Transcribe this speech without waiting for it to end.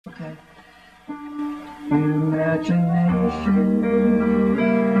Okay. Imagination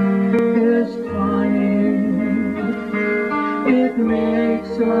is flying. It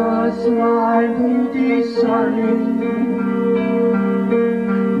makes us slightly discerning.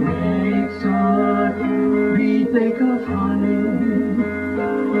 Makes us rethink of honey.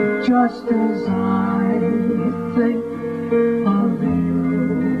 Just as I think of you.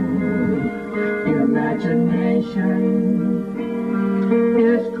 Imagination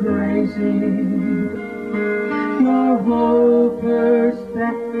is crazy. Your whole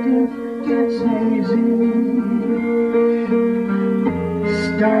perspective gets hazy.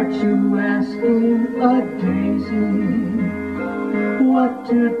 Start you asking a daisy what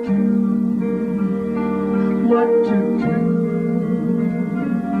to do, what to do.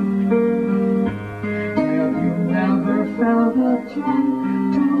 Have you ever felt a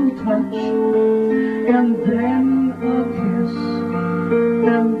gentle touch, and then a kiss,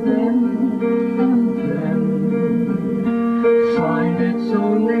 and then find it's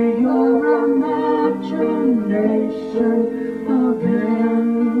only your imagination again?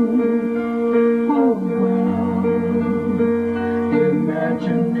 Oh well,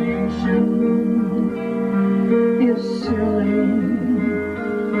 imagination is silly.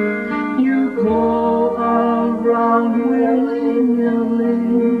 You go around willy-nilly.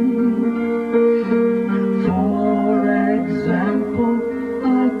 For example, I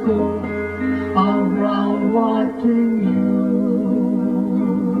go around wanting you,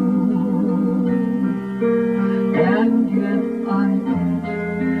 and yet I can't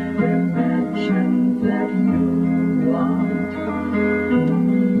imagine that you want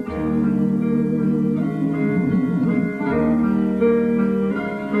me to.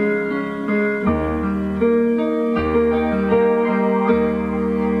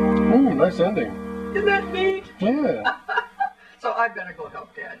 Ooh, nice ending. Isn't that neat? Yeah. So I better go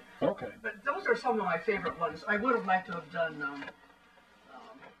help Dad. Okay. But those are some of my favorite ones. I would have liked to have done that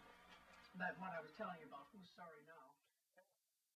one I was telling you about, Who's Sorry Now?